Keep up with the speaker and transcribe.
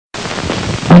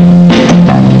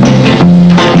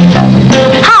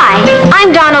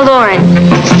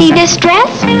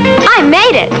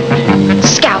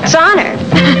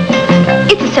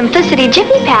Simplicity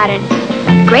Jiffy pattern.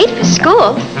 Great for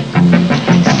school.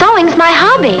 Sewing's my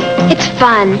hobby. It's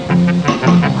fun.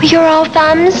 You're all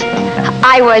thumbs?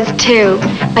 I was too.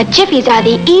 But Jiffies are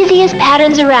the easiest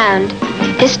patterns around.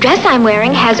 This dress I'm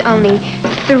wearing has only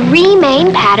 3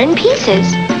 main pattern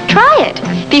pieces. Try it.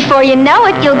 Before you know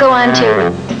it, you'll go on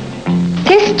to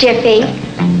this Jiffy,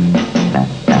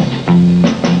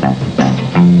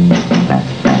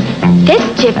 this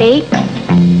Jiffy,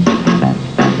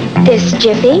 this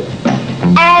Jiffy,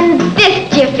 and this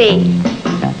Jiffy.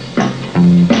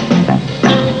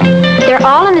 They're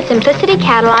all in the Simplicity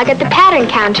catalog at the pattern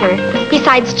counter.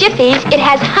 Besides Jiffies, it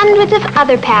has hundreds of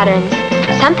other patterns.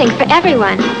 Something for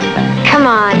everyone. Come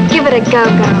on, give it a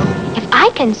go-go. If I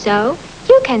can sew,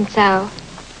 you can sew.